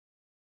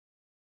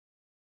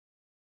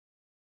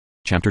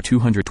Chapter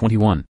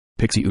 221,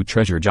 Pixiu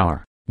Treasure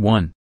Jar.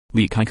 1.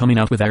 Li Kai coming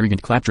out with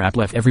arrogant claptrap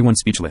left everyone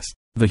speechless.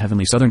 The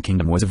heavenly southern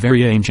kingdom was a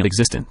very ancient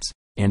existence,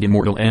 and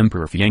Immortal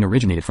Emperor Fiang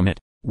originated from it.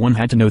 One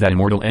had to know that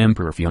Immortal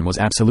Emperor Fiang was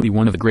absolutely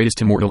one of the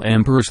greatest immortal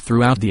emperors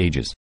throughout the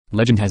ages.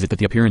 Legend has it that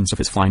the appearance of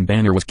his flying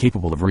banner was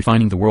capable of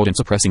refining the world and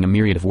suppressing a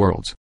myriad of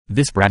worlds.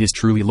 This brat is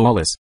truly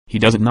lawless, he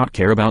doesn't not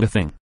care about a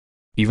thing.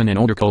 Even an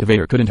older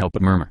cultivator couldn't help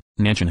but murmur.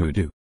 Nanshan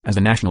Hudu, as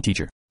a national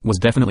teacher, was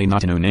definitely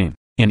not a no-name,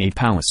 an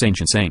 8-palace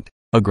ancient saint,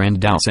 a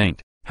grand Tao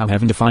saint. How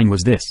heaven-defying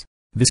was this?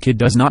 This kid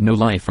does not know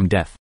life from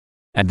death.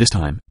 At this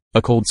time,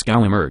 a cold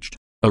scowl emerged.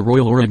 A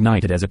royal aura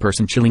ignited as a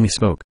person chillingly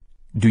spoke.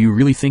 Do you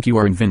really think you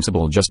are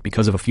invincible just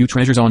because of a few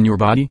treasures on your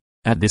body?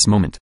 At this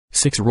moment,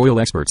 6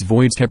 royal experts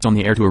voids kept on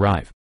the air to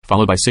arrive,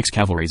 followed by 6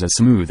 cavalries as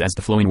smooth as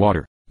the flowing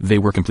water. They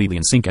were completely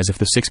in sync as if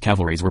the 6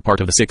 cavalries were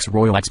part of the 6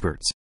 royal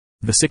experts.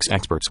 The 6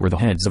 experts were the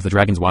heads of the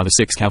dragons while the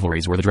 6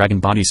 cavalries were the dragon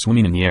bodies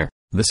swimming in the air,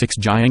 the 6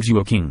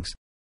 Jiangzuo kings.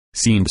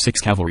 Seeing the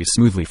 6 cavalries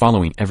smoothly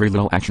following every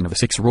little action of the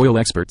 6 royal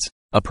experts,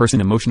 a person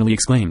emotionally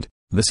exclaimed,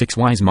 the 6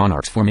 wise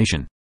monarchs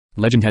formation.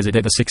 Legend has it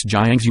that the 6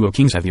 Jiangzuo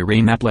kings have the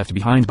array map left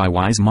behind by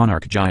wise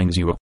monarch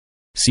Jiangzuo.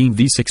 Seeing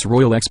these 6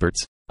 royal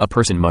experts, a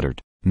person muttered.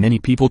 Many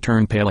people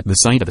turned pale at the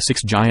sight of the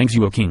 6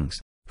 Jiangzuo kings.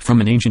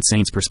 From an ancient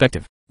saint's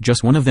perspective,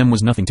 just one of them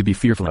was nothing to be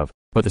fearful of,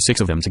 but the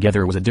 6 of them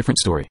together was a different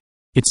story.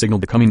 It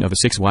signaled the coming of a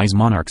 6 wise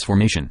monarchs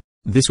formation.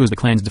 This was the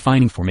clan's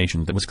defining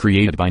formation that was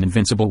created by an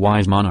invincible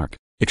wise monarch.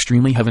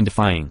 Extremely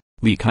heaven-defying,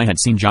 Li Kai had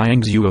seen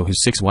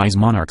Jiangzuo's 6 wise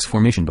monarchs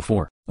formation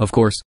before. Of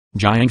course,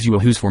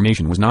 Jiangzuo's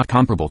formation was not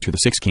comparable to the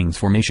 6 kings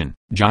formation.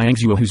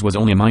 Jiangzuo's was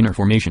only a minor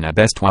formation at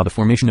best, while the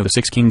formation of the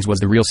 6 kings was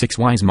the real 6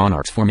 wise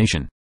monarchs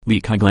formation. Li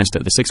Kai glanced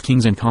at the 6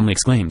 kings and calmly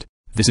exclaimed,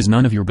 this is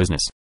none of your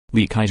business.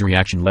 Li Kai's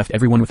reaction left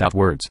everyone without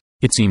words.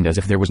 It seemed as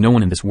if there was no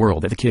one in this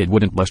world that the kid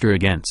wouldn't bluster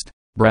against.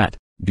 Brat,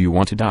 do you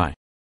want to die?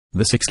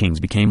 The 6 kings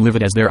became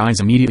livid as their eyes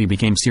immediately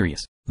became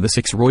serious. The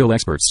 6 royal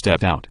experts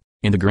stepped out,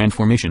 and the grand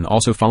formation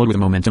also followed with a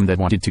momentum that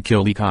wanted to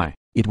kill Li Kai.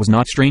 It was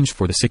not strange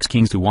for the 6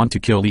 kings to want to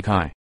kill Li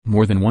Kai.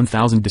 More than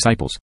 1,000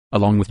 disciples,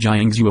 along with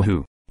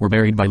Jiangzuo, were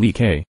buried by Li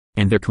Kai,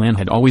 and their clan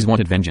had always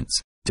wanted vengeance.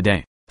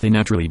 Today, they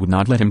naturally would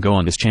not let him go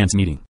on this chance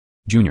meeting.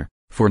 Junior,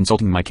 for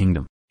insulting my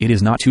kingdom, it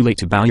is not too late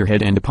to bow your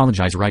head and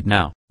apologize right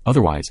now.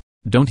 Otherwise,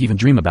 don't even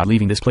dream about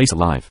leaving this place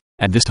alive.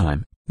 At this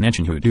time,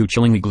 Nanshan Hudu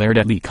chillingly glared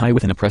at Li Kai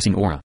with an oppressing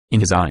aura in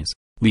his eyes.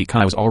 Li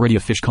Kai was already a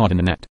fish caught in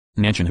the net.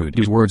 Nanshan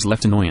Hudu's words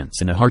left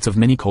annoyance in the hearts of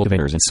many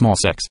cultivators and small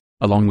sects,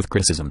 along with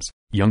criticisms.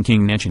 Young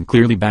King Nanshan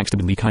clearly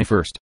backstabbed Li Kai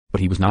first,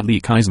 but he was not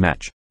Li Kai's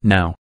match.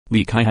 Now,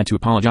 Li Kai had to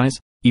apologize.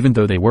 Even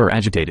though they were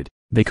agitated,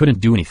 they couldn't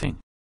do anything.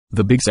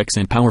 The big sects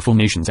and powerful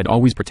nations had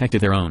always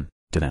protected their own.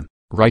 To them,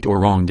 right or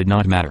wrong did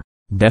not matter.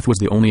 Death was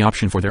the only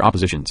option for their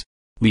oppositions.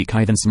 Li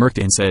Kai then smirked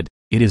and said,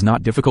 it is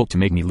not difficult to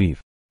make me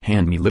leave.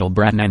 Hand me little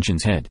brat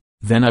Nanshan's head,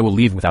 then I will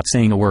leave without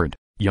saying a word.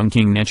 Young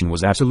King Nanshan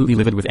was absolutely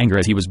livid with anger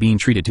as he was being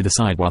treated to the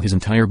side while his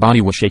entire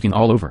body was shaking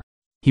all over.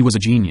 He was a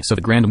genius of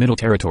the Grand Middle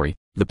Territory,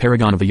 the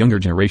paragon of the younger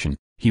generation.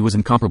 He was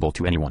incomparable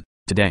to anyone.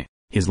 Today,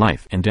 his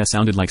life and death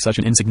sounded like such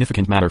an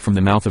insignificant matter from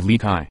the mouth of Li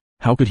Kai.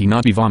 How could he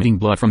not be vomiting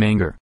blood from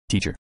anger?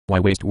 Teacher, why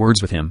waste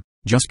words with him?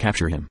 Just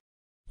capture him.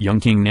 Young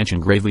King Nanshan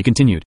gravely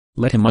continued,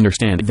 let him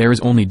understand there is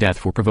only death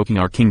for provoking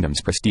our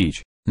kingdom's prestige.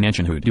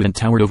 Nanshan Hudu then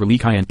towered over Li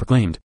Kai and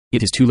proclaimed,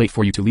 it is too late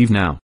for you to leave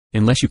now,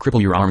 unless you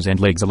cripple your arms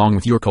and legs along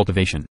with your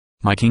cultivation.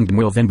 My kingdom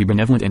will then be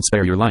benevolent and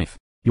spare your life.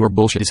 Your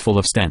bullshit is full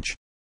of stench.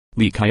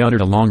 Li Kai uttered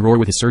a long roar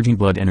with his surging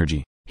blood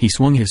energy. He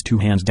swung his 2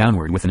 hands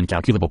downward with an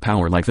incalculable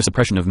power like the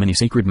suppression of many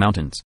sacred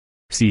mountains.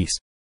 Cease.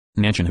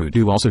 Nanshan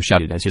Hudu also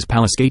shouted as his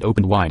palace gate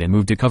opened wide and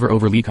moved to cover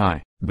over Li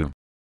Kai. Boom.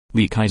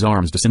 Li Kai's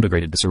arms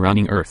disintegrated the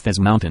surrounding earth as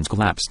mountains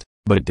collapsed,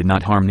 but it did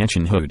not harm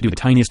Nanshan Hudu the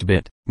tiniest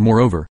bit.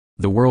 Moreover,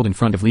 the world in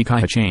front of Li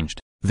Kai had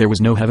changed. There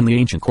was no heavenly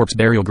ancient corpse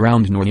burial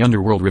ground nor the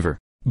underworld river.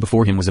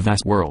 Before him was a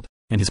vast world,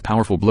 and his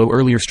powerful blow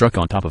earlier struck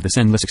on top of this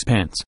endless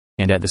expanse.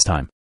 And at this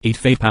time, 8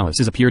 fate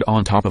palaces appeared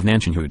on top of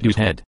Nanshan Hudu's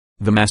head.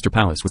 The master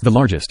palace was the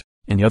largest,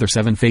 and the other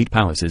 7 fate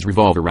palaces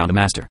revolved around a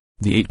master.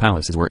 The 8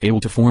 palaces were able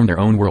to form their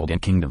own world and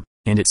kingdom,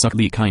 and it sucked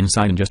Li Kai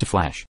inside in just a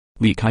flash.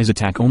 Li Kai's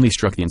attack only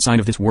struck the inside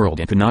of this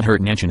world and could not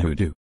hurt Nanshan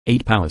Hudu.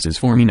 8 palaces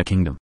forming a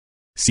kingdom.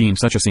 Seeing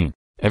such a scene,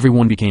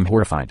 everyone became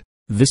horrified.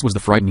 This was the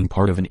frightening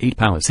part of an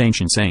 8-palace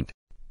ancient saint.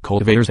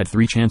 Cultivators had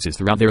 3 chances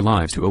throughout their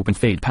lives to open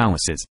fate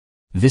palaces.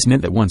 This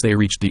meant that once they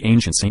reached the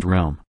ancient saint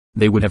realm,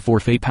 they would have 4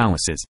 fate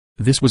palaces.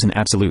 This was an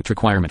absolute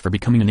requirement for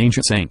becoming an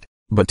ancient saint.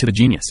 But to the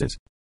geniuses,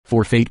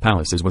 4 fate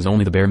palaces was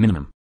only the bare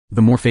minimum.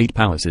 The more fate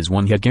palaces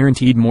one had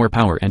guaranteed more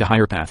power and a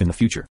higher path in the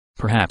future.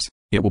 Perhaps,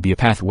 it will be a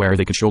path where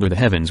they could shoulder the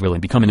heavens will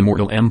and become an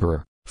immortal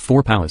emperor.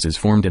 4 palaces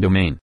formed a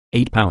domain,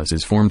 8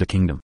 palaces formed a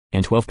kingdom,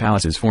 and 12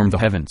 palaces formed the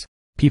heavens.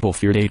 People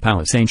feared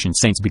 8-palace ancient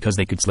saints because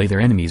they could slay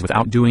their enemies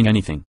without doing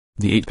anything.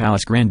 The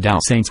 8-palace grand Tao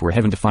saints were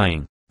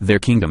heaven-defying. Their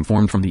kingdom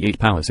formed from the 8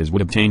 palaces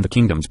would obtain the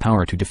kingdom's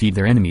power to defeat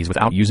their enemies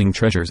without using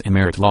treasures and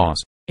merit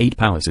laws. 8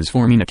 palaces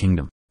forming a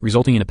kingdom,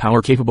 resulting in a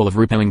power capable of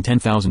repelling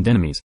 10,000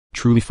 enemies.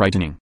 Truly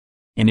frightening.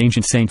 An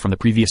ancient saint from the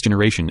previous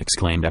generation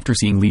exclaimed after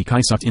seeing Li Kai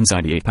sucked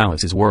inside the 8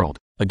 palaces world.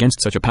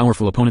 Against such a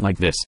powerful opponent like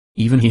this,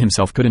 even he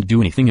himself couldn't do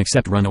anything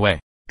except run away.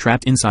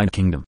 Trapped inside a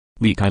kingdom,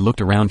 Li Kai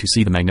looked around to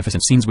see the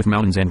magnificent scenes with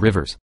mountains and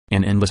rivers,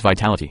 and endless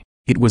vitality.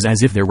 It was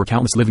as if there were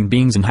countless living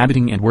beings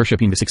inhabiting and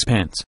worshipping this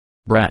expanse.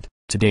 Brat,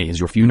 today is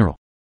your funeral.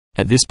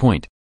 At this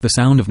point, the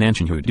sound of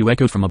Nanchenhudu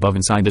echoed from above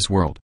inside this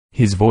world.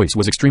 His voice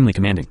was extremely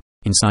commanding.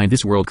 Inside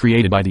this world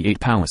created by the 8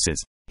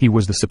 palaces, he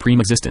was the supreme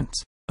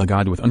existence, a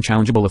god with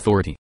unchallengeable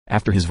authority.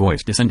 After his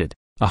voice descended,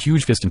 a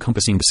huge fist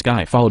encompassing the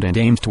sky followed and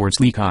aimed towards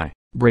Li Kai.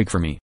 Break for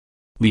me.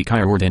 Li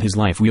Kai roared and his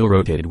life wheel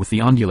rotated with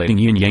the undulating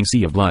yin-yang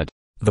sea of blood.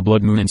 The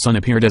blood moon and sun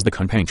appeared as the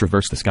Kunpeng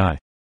traversed the sky.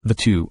 The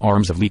 2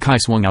 arms of Li Kai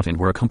swung out and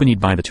were accompanied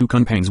by the 2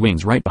 Kunpeng's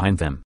wings right behind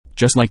them,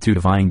 just like 2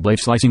 divine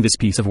blades slicing this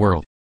piece of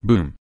world.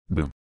 Boom,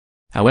 boom.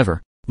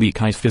 However, Li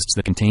Kai's fists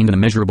that contained an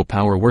immeasurable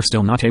power were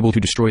still not able to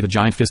destroy the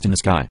giant fist in the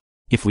sky.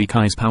 If Li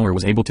Kai's power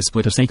was able to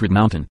split a sacred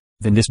mountain,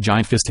 then this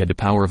giant fist had the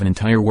power of an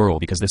entire world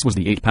because this was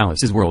the 8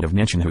 palaces world of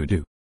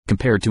Nanchenhudu.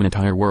 Compared to an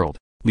entire world,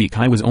 Li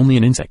Kai was only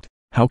an insect.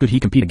 How could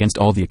he compete against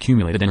all the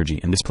accumulated energy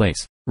in this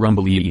place?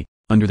 Rumble-ee.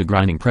 Under the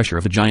grinding pressure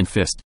of the giant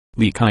fist,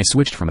 Li Kai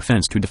switched from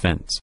offense to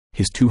defense.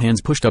 His 2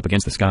 hands pushed up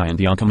against the sky and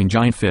the oncoming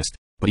giant fist,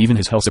 but even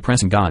his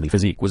hell-suppressing godly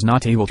physique was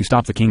not able to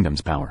stop the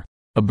kingdom's power.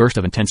 A burst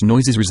of intense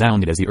noises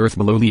resounded as the earth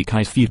below Li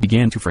Kai's feet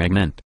began to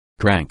fragment.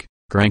 Crank,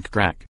 crank,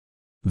 crack.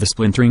 The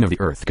splintering of the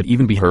earth could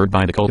even be heard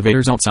by the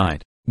cultivators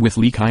outside. With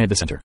Li Kai at the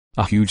center,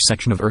 a huge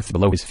section of earth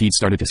below his feet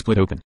started to split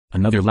open.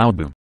 Another loud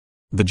boom.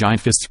 The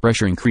giant fist's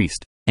pressure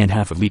increased, and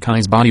half of Li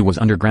Kai's body was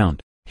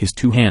underground. His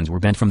 2 hands were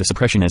bent from the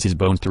suppression as his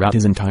bones throughout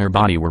his entire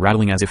body were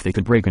rattling as if they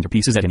could break into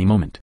pieces at any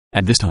moment.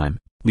 At this time,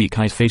 Li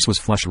Kai's face was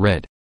flush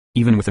red.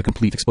 Even with a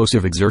complete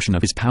explosive exertion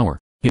of his power,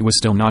 it was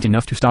still not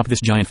enough to stop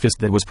this giant fist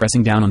that was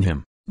pressing down on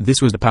him.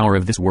 This was the power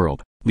of this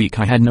world. Li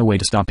Kai had no way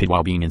to stop it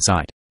while being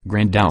inside.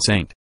 Grand Dao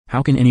Saint,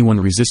 how can anyone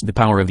resist the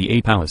power of the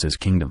 8 palaces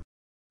kingdom?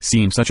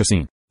 Seeing such a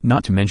scene,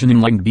 not to mention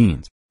enlightened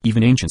beings,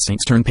 even ancient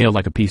saints turned pale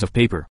like a piece of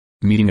paper.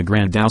 Meeting a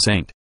Grand Dao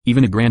Saint,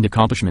 even a grand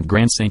accomplishment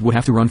Grand Saint would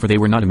have to run for they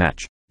were not a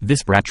match.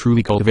 This brat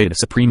truly cultivated a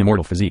supreme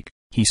immortal physique.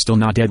 He's still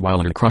not dead while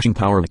under the crushing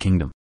power of the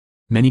kingdom.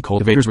 Many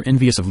cultivators were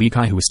envious of Li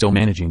Kai who was still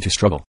managing to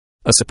struggle.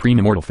 A supreme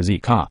immortal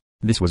physique,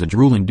 this was a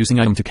drool-inducing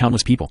item to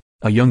countless people.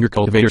 A younger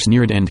cultivator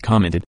sneered and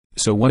commented,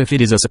 so what if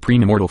it is a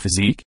supreme immortal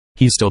physique?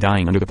 He's still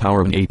dying under the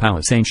power of an 8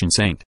 palace ancient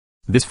saint.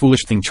 This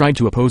foolish thing tried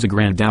to oppose a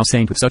Grand Dao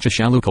Saint with such a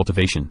shallow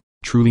cultivation,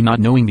 truly not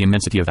knowing the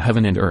immensity of the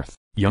heaven and earth.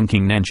 Young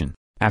King Nanshan,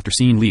 after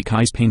seeing Li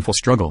Kai's painful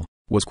struggle,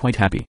 was quite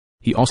happy.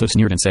 He also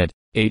sneered and said,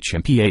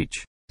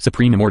 HMPH,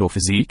 supreme immortal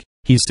physique?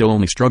 He's still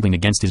only struggling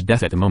against his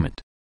death at the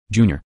moment.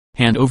 Junior,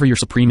 hand over your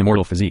supreme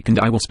immortal physique and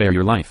I will spare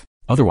your life.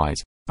 Otherwise,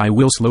 I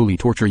will slowly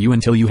torture you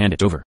until you hand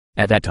it over.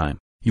 At that time,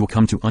 you'll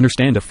come to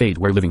understand a fate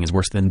where living is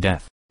worse than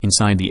death.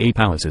 Inside the 8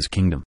 palaces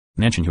kingdom,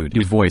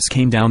 Nanchenhudu's voice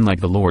came down like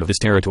the lord of this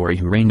territory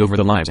who reigned over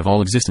the lives of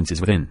all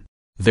existences within.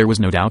 There was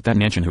no doubt that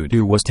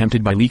Nanchenhudu was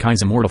tempted by Li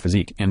Kai's immortal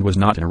physique and was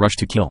not in a rush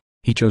to kill.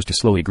 He chose to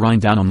slowly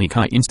grind down on Li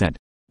Kai instead.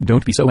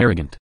 Don't be so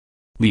arrogant.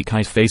 Li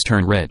Kai's face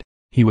turned red.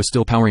 He was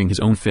still powering his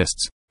own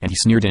fists, and he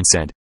sneered and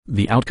said,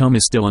 the outcome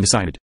is still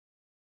undecided.